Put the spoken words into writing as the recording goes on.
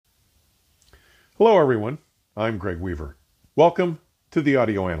Hello everyone, I'm Greg Weaver. Welcome to the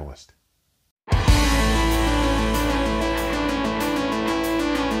Audio Analyst.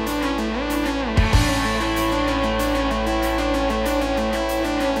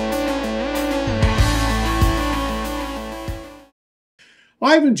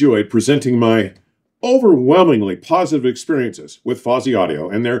 I've enjoyed presenting my overwhelmingly positive experiences with Fosi Audio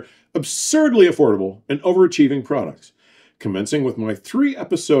and their absurdly affordable and overachieving products, commencing with my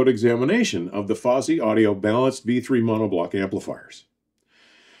 3-episode examination of the Fosi Audio balanced V3 monoblock amplifiers.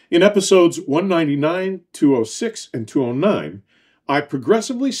 In episodes 199, 206, and 209, I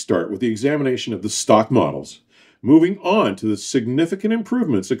progressively start with the examination of the stock models, moving on to the significant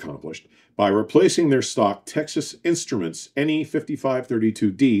improvements accomplished by replacing their stock Texas Instruments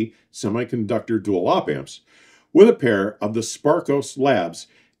E250 semiconductor dual OpAmps with a pair of the SparkoS Labs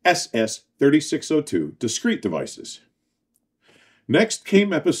SS3602 discrete devices. Next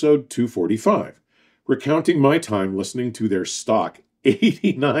came episode 245, recounting my time listening to their stock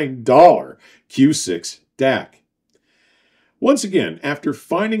 $89 Q6 DAC. Once again, after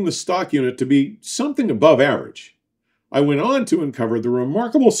finding the stock unit to be something above average, I went on to uncover the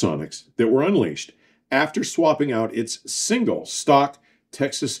remarkable sonics that were unleashed after swapping out its single stock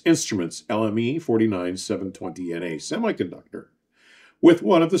Texas Instruments LME 49720NA semiconductor with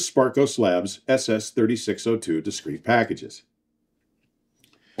one of the SparkoS Labs SS3602 discrete packages.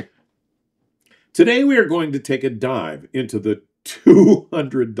 Today we are going to take a dive into the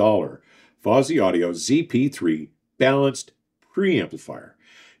 $200 Fosi Audio ZP3 balanced preamplifier,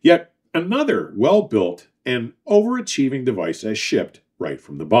 yet another well-built and overachieving device as shipped right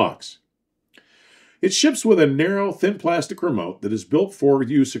from the box. It ships with a narrow, thin plastic remote that is built for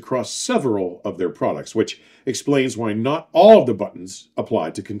use across several of their products, which explains why not all of the buttons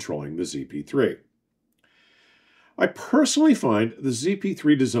apply to controlling the ZP3. I personally find the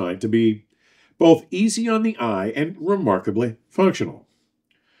ZP3 design to be both easy on the eye and remarkably functional.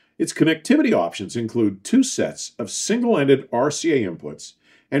 Its connectivity options include 2 sets of single-ended RCA inputs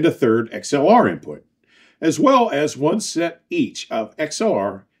and a third XLR input, as well as 1 set each of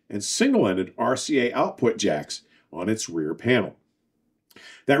XLR and single-ended RCA output jacks on its rear panel.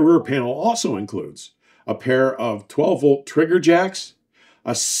 That rear panel also includes a pair of 12-volt trigger jacks,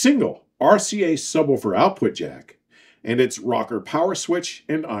 a single RCA subwoofer output jack, and its rocker power switch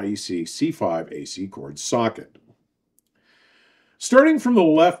and IEC C5 AC cord socket. Starting from the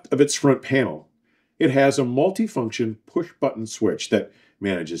left of its front panel, it has a multifunction push-button switch that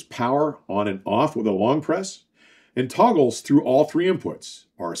manages power on and off with a long press and toggles through all 3 inputs,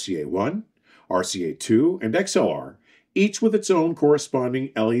 RCA1, RCA2, and XLR, each with its own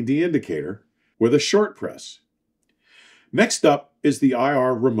corresponding LED indicator with a short press. Next up is the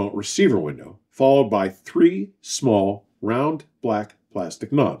IR remote receiver window, followed by 3 small, round black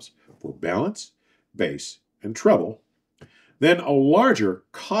plastic knobs for balance, bass, and treble, then a larger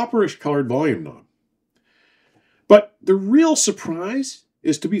copperish colored volume knob. But the real surprise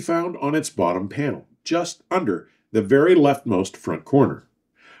is to be found on its bottom panel, just under the very leftmost front corner,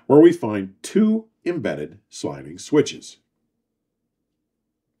 where we find 2 embedded sliding switches.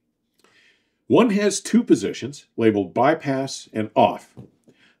 One has 2 positions, labeled bypass and off.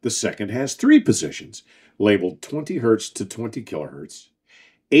 The second has 3 positions, labeled 20 Hz to 20 kHz,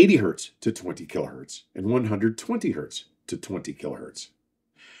 80 Hz to 20 kHz, and 120 Hz to 20 kHz.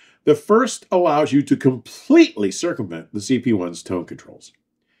 The first allows you to completely circumvent the ZP1's tone controls.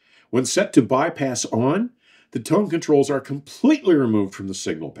 When set to bypass on, the tone controls are completely removed from the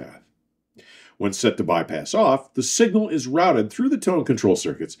signal path. When set to bypass off, the signal is routed through the tone control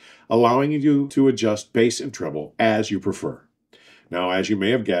circuits, allowing you to adjust bass and treble as you prefer. Now, as you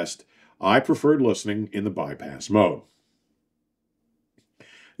may have guessed, I preferred listening in the bypass mode.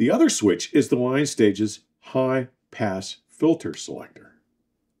 The other switch is the Linestage's high-pass filter selector.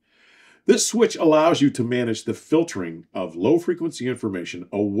 This switch allows you to manage the filtering of low-frequency information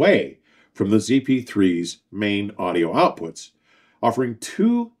away from the ZP3's main audio outputs, offering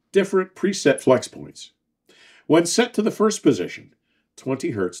 2 different preset flex points. When set to the first position,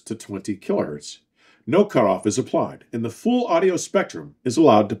 20 Hz to 20 kHz, no cutoff is applied, and the full audio spectrum is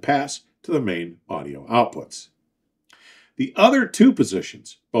allowed to pass to the main audio outputs. The other 2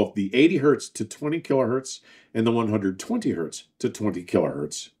 positions, both the 80 Hz to 20 kHz and the 120 Hz to 20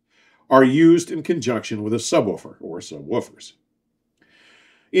 kHz, are used in conjunction with a subwoofer or subwoofers.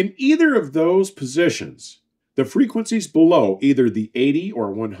 In either of those positions, the frequencies below either the 80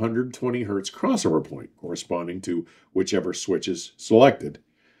 or 120 Hz crossover point, corresponding to whichever switch is selected,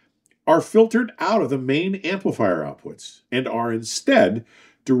 are filtered out of the main amplifier outputs and are instead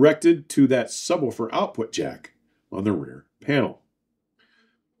directed to that subwoofer output jack on the rear panel.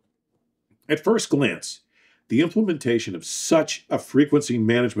 At first glance, the implementation of such a frequency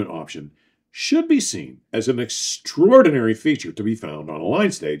management option should be seen as an extraordinary feature to be found on a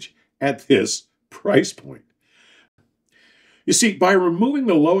Linestage at this price point. You see, by removing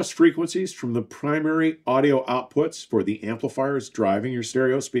the lowest frequencies from the primary audio outputs for the amplifiers driving your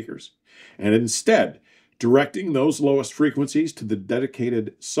stereo speakers, and instead directing those lowest frequencies to the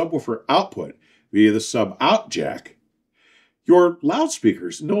dedicated subwoofer output via the sub-out jack, your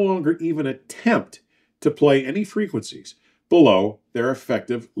loudspeakers no longer even attempt to play any frequencies below their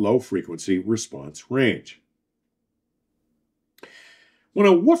effective low-frequency response range. When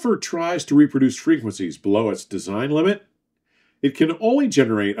a woofer tries to reproduce frequencies below its design limit, it can only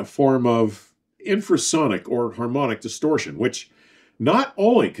generate a form of infrasonic or harmonic distortion, which not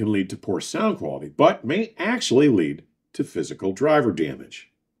only can lead to poor sound quality, but may actually lead to physical driver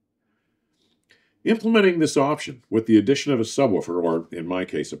damage. Implementing this option with the addition of a subwoofer, or in my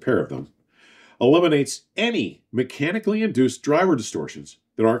case, a pair of them, eliminates any mechanically induced driver distortions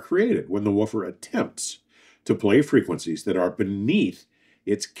that are created when the woofer attempts to play frequencies that are beneath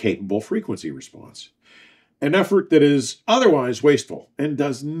its capable frequency response. An effort that is otherwise wasteful and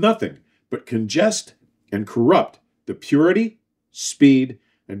does nothing but congest and corrupt the purity, speed,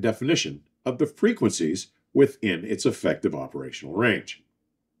 and definition of the frequencies within its effective operational range.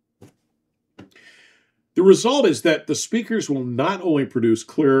 The result is that the speakers will not only produce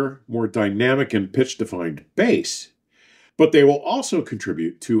clearer, more dynamic and pitch-defined bass, but they will also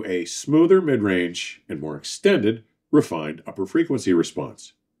contribute to a smoother mid-range and more extended, refined upper frequency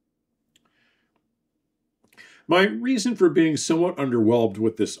response. My reason for being somewhat underwhelmed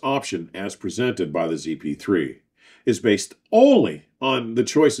with this option as presented by the ZP3 is based only on the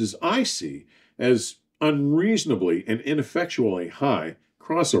choices I see as unreasonably and ineffectually high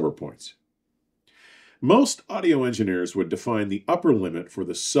crossover points. Most audio engineers would define the upper limit for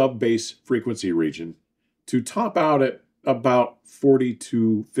the sub-bass frequency region to top out at about 40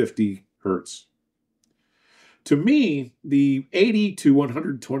 to 50 hertz. To me, the 80 to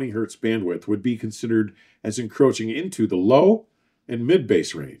 120 hertz bandwidth would be considered as encroaching into the low and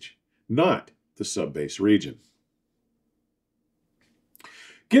mid-bass range, not the sub-bass region.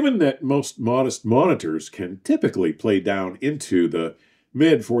 Given that most modest monitors can typically play down into the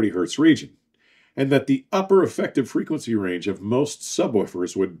mid-40 hertz region, and that the upper effective frequency range of most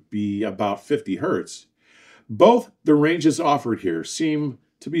subwoofers would be about 50 hertz, both the ranges offered here seem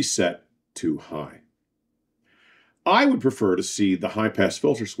to be set too high. I would prefer to see the high-pass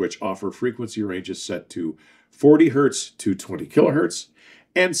filter switch offer frequency ranges set to 40 hertz to 20 kilohertz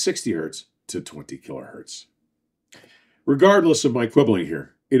and 60 hertz to 20 kilohertz. Regardless of my quibbling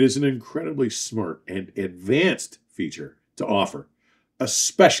here, it is an incredibly smart and advanced feature to offer,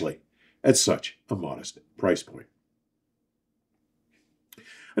 especially at such a modest price point.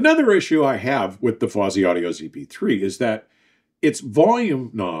 Another issue I have with the Fosi Audio ZP3 is that its volume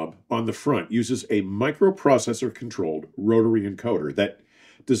knob on the front uses a microprocessor-controlled rotary encoder that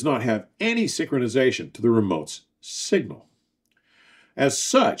does not have any synchronization to the remote's signal. As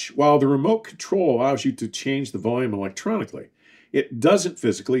such, while the remote control allows you to change the volume electronically, it doesn't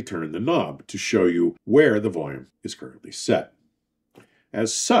physically turn the knob to show you where the volume is currently set.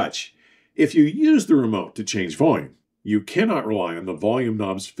 As such, if you use the remote to change volume, you cannot rely on the volume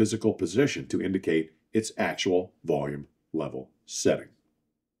knob's physical position to indicate its actual volume level setting.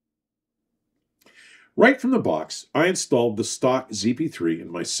 Right from the box, I installed the stock ZP3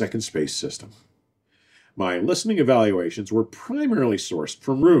 in my second space system. My listening evaluations were primarily sourced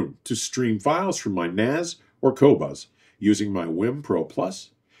from Roon to stream files from my NAS or Qobuz using my WIM Pro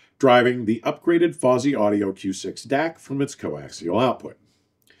Plus, driving the upgraded Fosi Audio Q6 DAC from its coaxial output.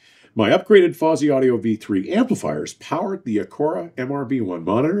 My upgraded Fosi Audio V3 amplifiers powered the Acora MRB1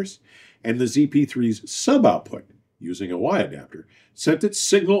 monitors, and the ZP3's sub-output, using a Y adapter, sent its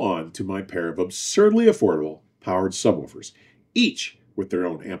signal on to my pair of absurdly affordable powered subwoofers, each with their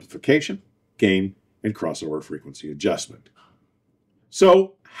own amplification, gain, and crossover frequency adjustment.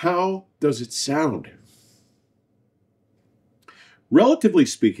 So, how does it sound? Relatively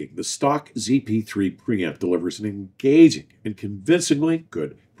speaking, the stock ZP3 preamp delivers an engaging and convincingly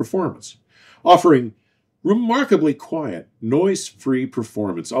good performance, offering remarkably quiet, noise-free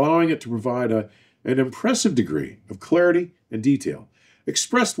performance, allowing it to provide an impressive degree of clarity and detail,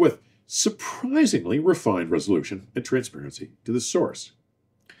 expressed with surprisingly refined resolution and transparency to the source.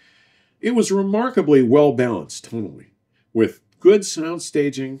 It was remarkably well-balanced tonally, with good sound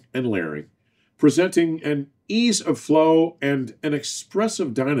staging and layering, presenting an ease of flow and an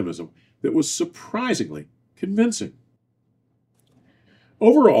expressive dynamism that was surprisingly convincing.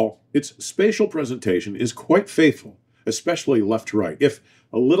 Overall, its spatial presentation is quite faithful especially left to right, if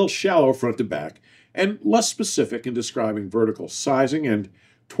a little shallow front to back, and less specific in describing vertical sizing and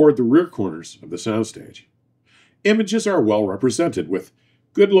toward the rear corners of the soundstage. Images are well represented with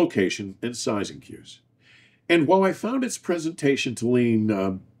good location and sizing cues. And while I found its presentation to lean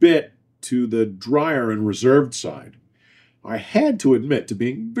a bit to the drier and reserved side, I had to admit to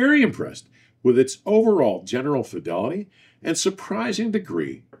being very impressed with its overall general fidelity and surprising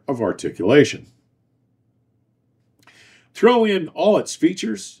degree of articulation. Throw in all its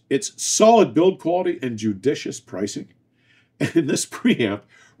features, its solid build quality and judicious pricing, and this preamp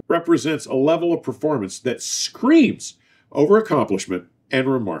represents a level of performance that screams over accomplishment and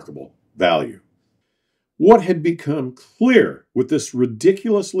remarkable value. What had become clear with this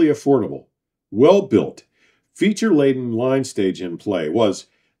ridiculously affordable, well-built, feature-laden Linestage in play was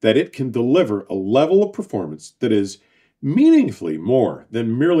that it can deliver a level of performance that is meaningfully more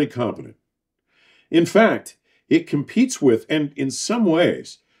than merely competent. In fact, it competes with and in some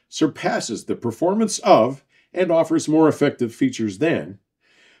ways surpasses the performance of and offers more effective features than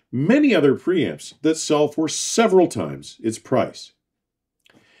many other preamps that sell for several times its price.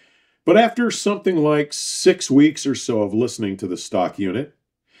 But after something like 6 weeks or so of listening to the stock unit,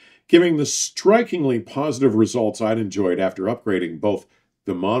 giving the strikingly positive results I'd enjoyed after upgrading both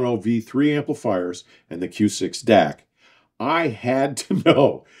the mono V3 amplifiers and the Q6 DAC, I had to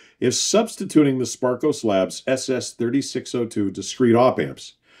know if substituting the SparkoS Labs SS3602 discrete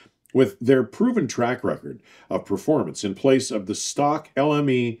OpAmps with their proven track record of performance in place of the stock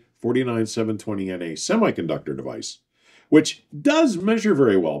LME 49720NA semiconductor device, which does measure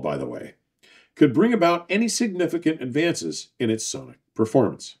very well, by the way, could bring about any significant advances in its sonic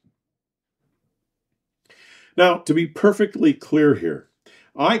performance. Now, to be perfectly clear here,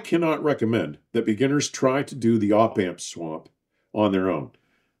 I cannot recommend that beginners try to do the OpAmp swap on their own,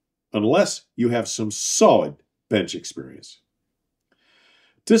 unless you have some solid bench experience.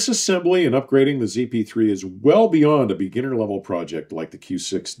 Disassembly and upgrading the ZP3 is well beyond a beginner-level project like the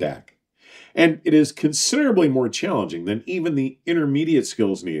Q6 DAC, and it is considerably more challenging than even the intermediate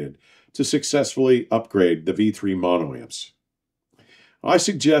skills needed to successfully upgrade the V3 mono amps. I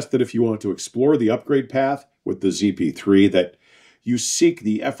suggest that if you want to explore the upgrade path with the ZP3, that you seek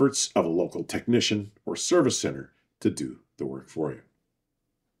the efforts of a local technician or service center to do the work for you.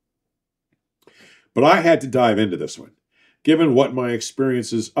 But I had to dive into this one, given what my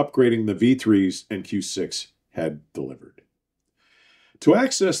experiences upgrading the V3s and Q6 had delivered. To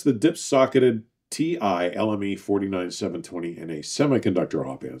access the dip-socketed TI LME 49720NA semiconductor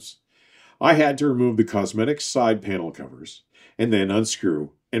op-amps, I had to remove the cosmetic side panel covers and then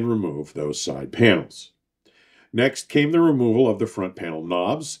unscrew and remove those side panels. Next came the removal of the front panel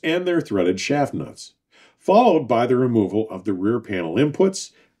knobs and their threaded shaft nuts, followed by the removal of the rear panel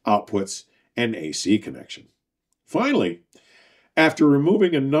inputs, outputs, and AC connection. Finally, after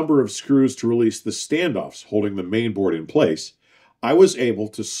removing a number of screws to release the standoffs holding the main board in place, I was able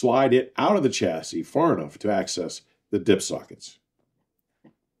to slide it out of the chassis far enough to access the dip sockets.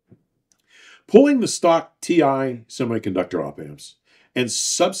 Pulling the stock TI semiconductor op-amps and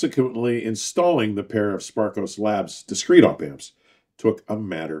subsequently installing the pair of SparkoS Labs discrete op-amps took a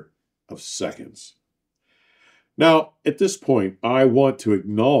matter of seconds. Now, at this point, I want to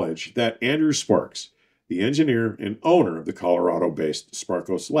acknowledge that Andrew Sparks, the engineer and owner of the Colorado-based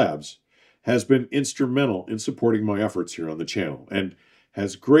SparkoS Labs, has been instrumental in supporting my efforts here on the channel and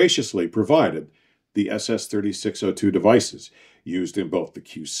has graciously provided the SS3602 devices used in both the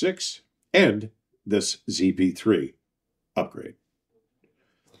Q6 and this ZP3 upgrade.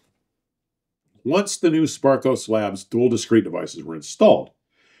 Once the new SparkoS Labs dual discrete devices were installed,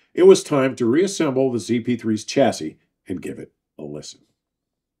 it was time to reassemble the ZP3's chassis and give it a listen.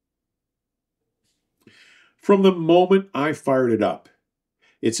 From the moment I fired it up,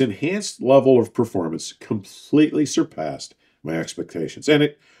 its enhanced level of performance completely surpassed my expectations, and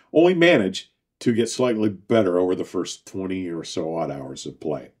it only managed to get slightly better over the first 20 or so odd hours of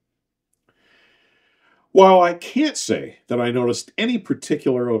play. While I can't say that I noticed any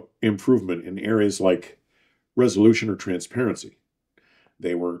particular improvement in areas like resolution or transparency,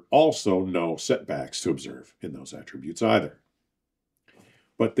 there were also no setbacks to observe in those attributes either.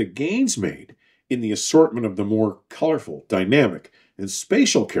 But the gains made in the assortment of the more colorful, dynamic, and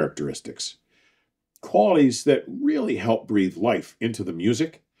spatial characteristics, qualities that really help breathe life into the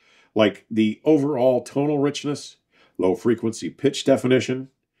music, like the overall tonal richness, low-frequency pitch definition,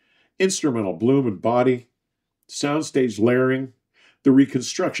 instrumental bloom and body, soundstage layering, the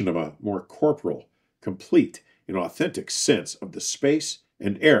reconstruction of a more corporal, complete, and authentic sense of the space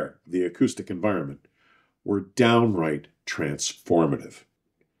and air of the acoustic environment, were downright transformative.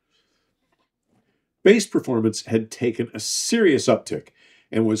 Bass performance had taken a serious uptick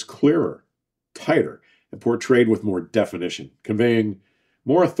and was clearer, tighter, and portrayed with more definition, conveying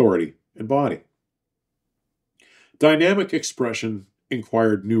more authority and body. Dynamic expression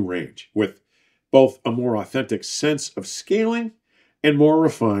acquired new range, with both a more authentic sense of scaling and more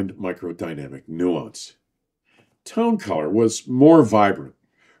refined microdynamic nuance. Tone color was more vibrant,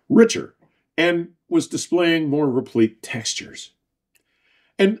 richer, and was displaying more replete textures.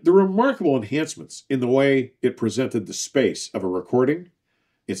 And the remarkable enhancements in the way it presented the space of a recording,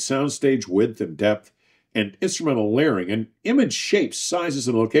 its soundstage width and depth, and instrumental layering, and image shapes, sizes,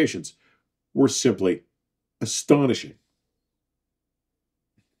 and locations were simply astonishing.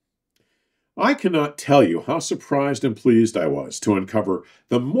 I cannot tell you how surprised and pleased I was to uncover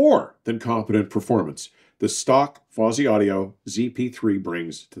the more than competent performance the stock Fosi Audio ZP3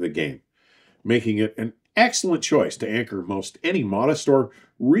 brings to the game, making it an excellent choice to anchor most any modest or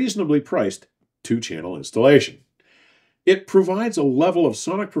reasonably priced two-channel installation. It provides a level of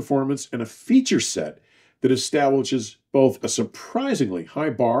sonic performance and a feature set that establishes both a surprisingly high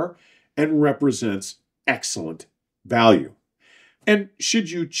bar and represents excellent value. And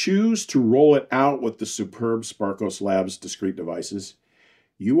should you choose to roll it out with the superb SparkoS Labs Discrete devices,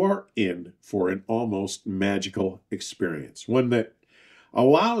 you are in for an almost magical experience, one that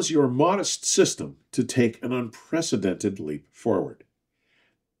allows your modest system to take an unprecedented leap forward.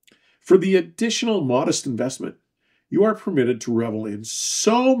 For the additional modest investment, you are permitted to revel in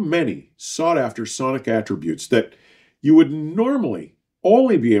so many sought-after sonic attributes that you would normally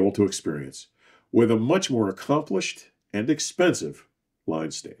only be able to experience with a much more accomplished and expensive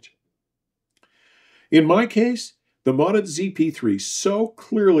Linestage. In my case, the modded ZP3 so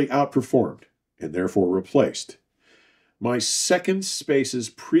clearly outperformed, and therefore replaced, my second Space's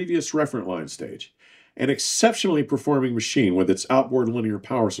previous referent Linestage, an exceptionally performing machine with its outboard linear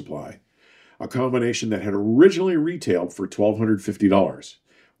power supply, a combination that had originally retailed for $1,250,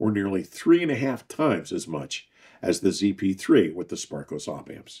 or nearly 3.5 times as much as the ZP3 with the SparkoS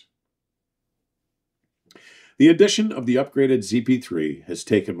OpAmps. The addition of the upgraded ZP3 has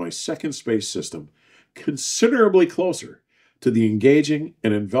taken my second Space system considerably closer to the engaging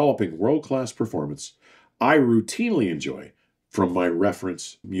and enveloping world-class performance I routinely enjoy from my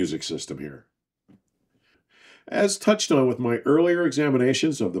reference music system here. As touched on with my earlier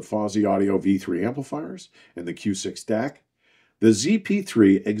examinations of the Fosi Audio V3 amplifiers and the Q6 DAC, the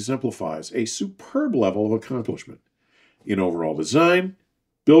ZP3 exemplifies a superb level of accomplishment in overall design,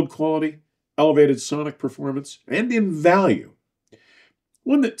 build quality, elevated sonic performance, and in value.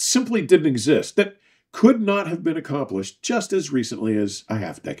 One that simply didn't exist, that could not have been accomplished just as recently as a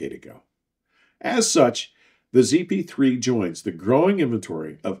half-decade ago. As such, the ZP3 joins the growing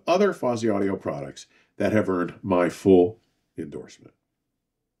inventory of other Fosi Audio products that have earned my full endorsement.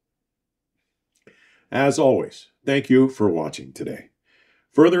 As always, thank you for watching today.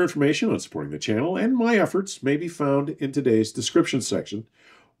 Further information on supporting the channel and my efforts may be found in today's description section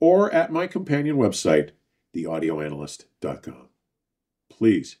or at my companion website, theaudioanalyst.com.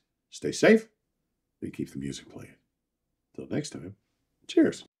 Please stay safe and keep the music playing. Till next time,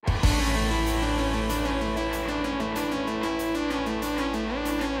 cheers.